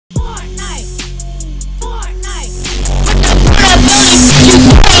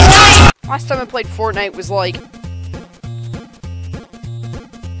Last time I played Fortnite was like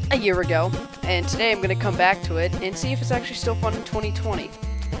a year ago, and today I'm gonna come back to it and see if it's actually still fun in 2020.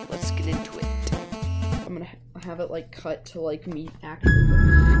 Let's get into it. I'm gonna have it like cut to like me actually.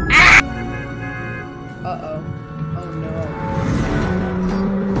 Uh-oh. Oh no.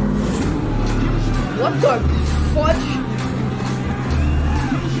 What the fudge?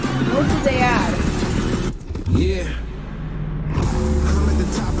 What did they add? Yeah. I'm at the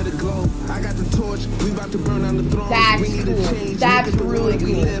top of the globe. I got the torch. We about to burn down the throne. That's cool. That's really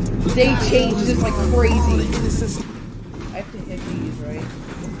cool. They changed this like crazy. I have to hit these, right?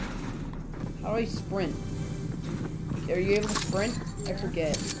 How do I sprint? Are you able to sprint? I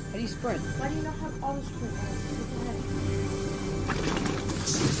forget. How do you sprint? Why do you not have auto sprint?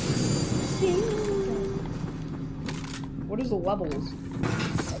 What is the levels?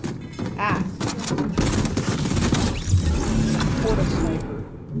 Ah. Porta sniper.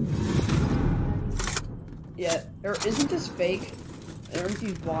 Yeah, or isn't this fake? Aren't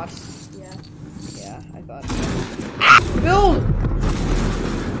these bots? Yeah. Yeah, I thought. Ah! Build!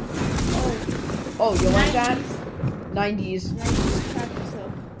 Oh, you like that? 90s.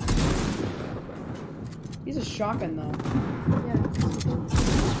 He's a shotgun though.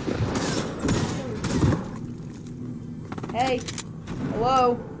 Yeah. Hey.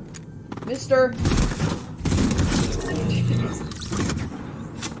 Hello. Mister.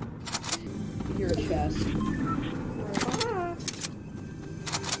 You hear a chest.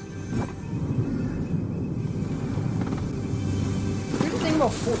 Here's the thing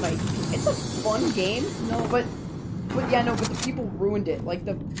about Fortnite. It's a fun game. No, but yeah, no, but the people ruined it. Like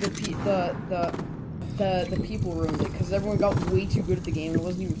the people ruined it because everyone got way too good at the game. It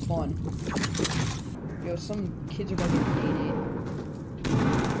wasn't even fun. Yo, some kids are about to get grenaded.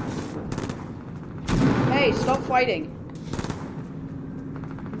 Hey, stop fighting.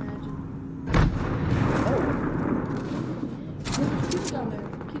 Oh. Keep down there.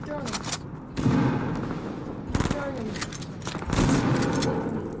 Keep throwing them. Keep throwing them.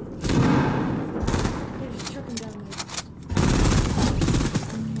 Just chuck them down there.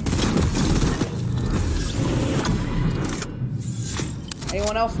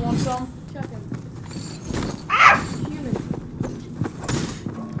 Anyone else want some? Chuck him. Ah! Human.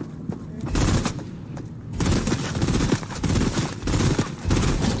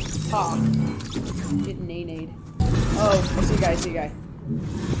 Ah. Getting nade. Oh, I see a guy,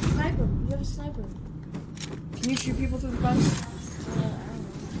 Sniper. You have a sniper. Can you shoot people through the fence? I don't know.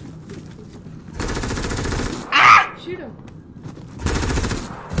 Ah! Shoot him.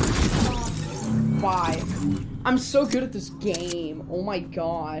 Why? I'm so good at this game. Oh my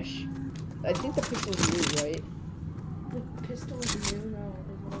gosh. I think the pistol's new, right? The pistol is new? No.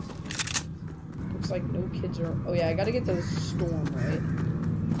 It wasn't. Looks like no kids are. Oh yeah, I gotta get the storm, right?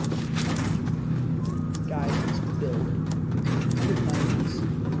 Guys, let's build. Good 90s.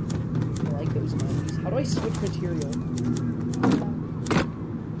 I like those 90s. How do I switch material?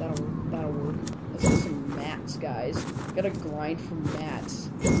 That'll work. Let's get some mats, guys. Gotta grind for mats.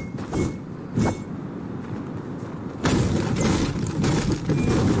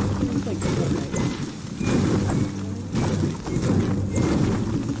 Like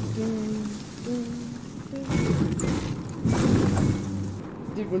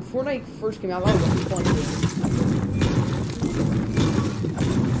dude, when Fortnite first came out, that was a fun game.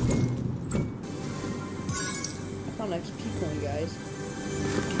 I found an XP coin, guys.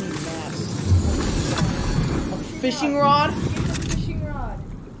 I need mats. A fishing rod? Get the fishing rod.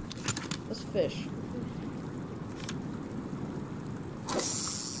 Let's fish.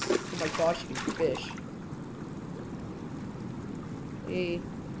 Oh my gosh, you can fish. Hey.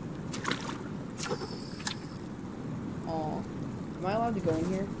 Aw. Am I allowed to go in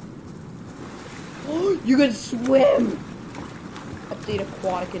here? Oh, you can swim! Update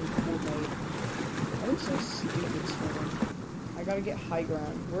aquatic in Fortnite. I'm so stupid swimming. I gotta get high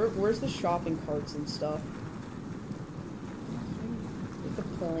ground. Where's the shopping carts and stuff? Get the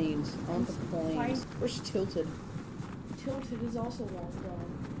planes. I want the planes. Where's Tilted? Tilted is also long gone.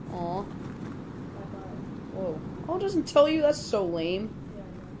 Aw. Whoa. Oh, it doesn't tell you? That's so lame. Yeah,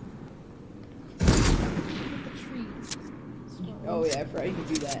 I know. Look at the tree. Oh yeah, I forgot you could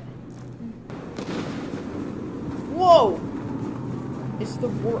do that. Whoa! It's the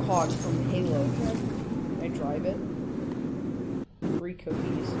Warthog from Halo. Can I drive it? 3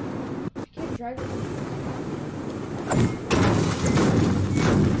 cookies. You can't drive it.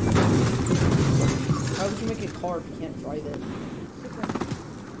 How would you make a car if you can't drive it?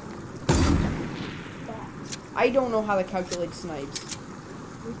 I don't know how to calculate snipes.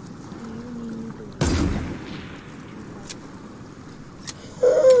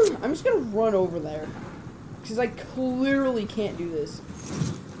 I'm just gonna run over there. Because I clearly can't do this.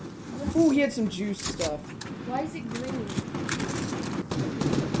 Ooh, he had some juice stuff. Why is it green?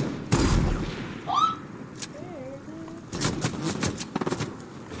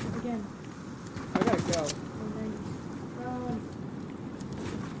 Again. I gotta go.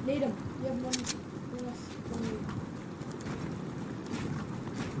 Need him. You have one less grenade.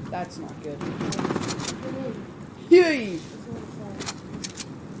 That's not good. Grenade. Yay! That's what it says.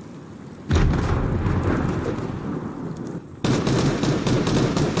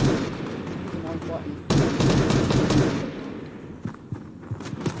 Wrong button.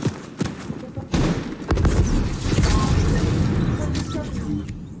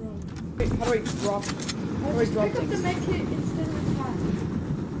 Wait, how do I drop? How do I drop Pick up the things? med kit instead of attack.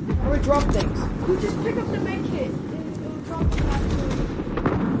 How do I drop things? You just pick up the med kit and it'll drop the back.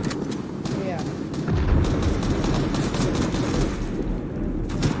 Oh, yeah.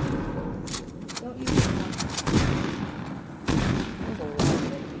 Don't use it.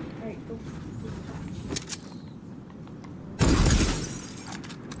 Alright, go.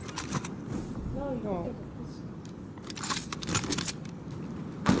 No, you Oh. pick up this.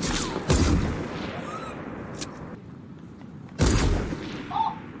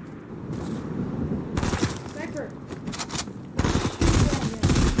 Sniper.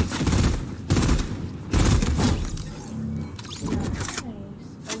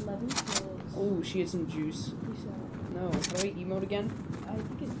 Nice. 11 kills. Oh, she had some juice. You saw it. No, how do I emote again? I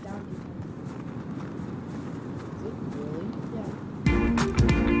think it's down to Is it really?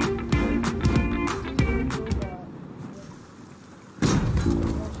 Yeah.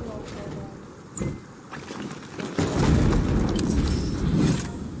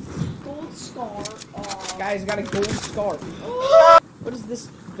 Gold scar. Guys, got a gold scar. What does this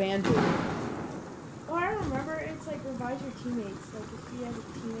van do? Oh, I remember. It's like revive your teammates. Like if you have a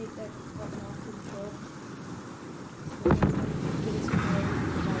teammate that got knocked and killed. Get his revive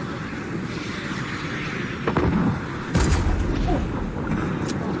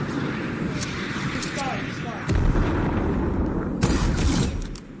Scar.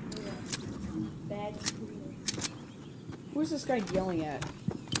 Bad screen. Who's this guy yelling at?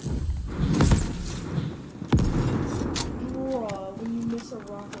 Bruh, when you miss a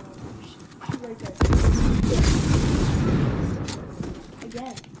rocket right there.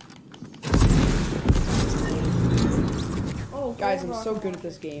 Again. Oh, Guys, I'm rocket so good at launcher.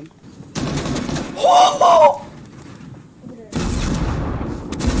 this game. Over there.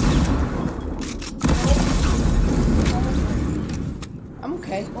 I'm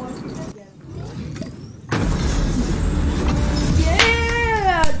okay. Oh, it's again.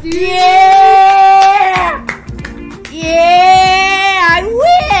 Yeah, dude! Yeah! Yeah! I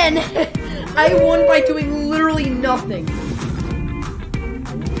win! I won by doing literally nothing.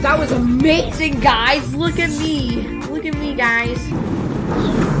 That was amazing, guys! Look at me! Look at me, guys!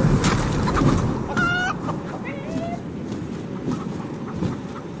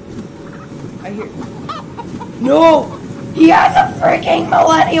 I hear... No! He has a freaking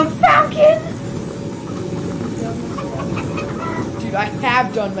Millennium Falcon! Dude, I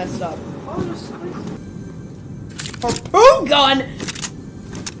have done messed up. Oh, there's space. Harpoon gun?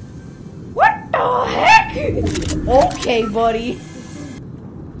 What the heck? Okay, buddy.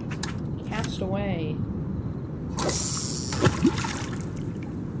 Cast away.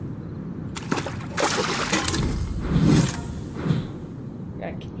 Got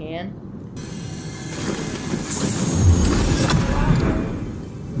a can.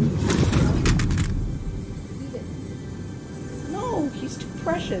 Eat it. No, he's too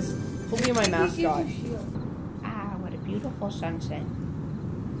precious. He'll be my Use mascot. your shield. Ah, what a beautiful sunset.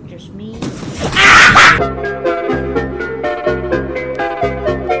 Just me.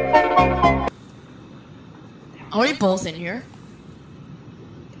 Are we both in here?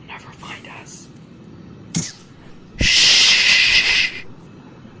 They'll never find us.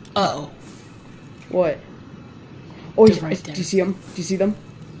 Uh-oh. What? Oh, They're yeah, right do there. you see them? Do you see them?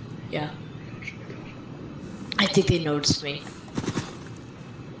 Yeah. I think they noticed me.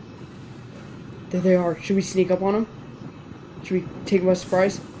 There they are. Should we sneak up on them? Should we take them by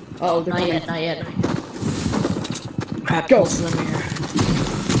surprise? Uh-oh, they're Not coming. yet, not yet. Crap, Go. both of them are here.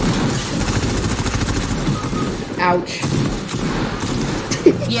 Ouch.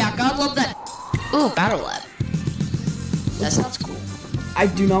 Yeah, God love that. Ooh, Battle Lab. That sounds cool. I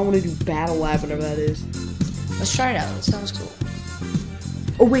do not want to do Battle Lab, whatever that is. Let's try it out. It sounds cool.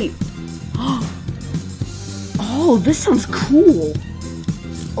 Oh, wait. Oh, this sounds cool.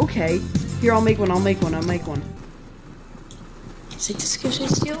 Okay. Here, I'll make one. Say this gives me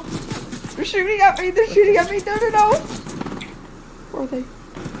steel? They're shooting at me. No. Where are they?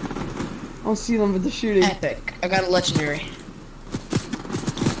 I'll see them with the shooting. Epic. I got a legendary.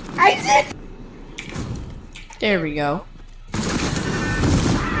 Isaac! There we go.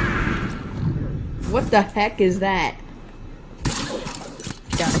 What the heck is that?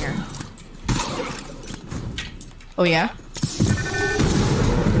 Down here. Oh yeah?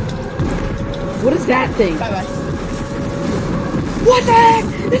 What is that thing? Bye bye. What the heck?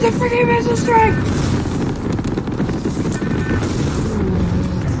 It's a freaking missile strike!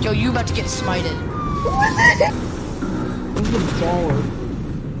 Yo, you about to get smited. What the heck? What's the baller?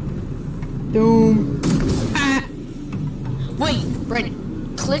 Doom. Ah. Wait,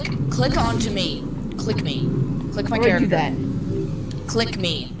 Brandon. Click onto me. Click me. Click my How do I character. do that? Click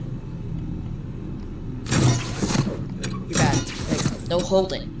me. You're back. Like, no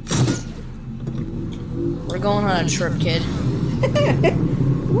holding. We're going on a trip, kid.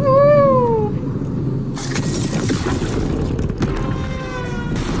 Woo!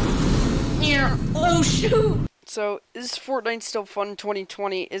 Here. Oh shoot! So, is Fortnite still fun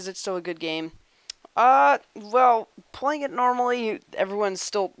 2020? Is it still a good game? Well, playing it normally, everyone's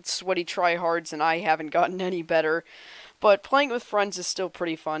still sweaty tryhards, and I haven't gotten any better. But playing it with friends is still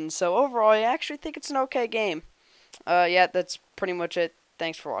pretty fun, so overall, I actually think it's an okay game. Yeah, that's pretty much it.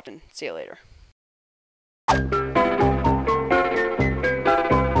 Thanks for watching. See you later.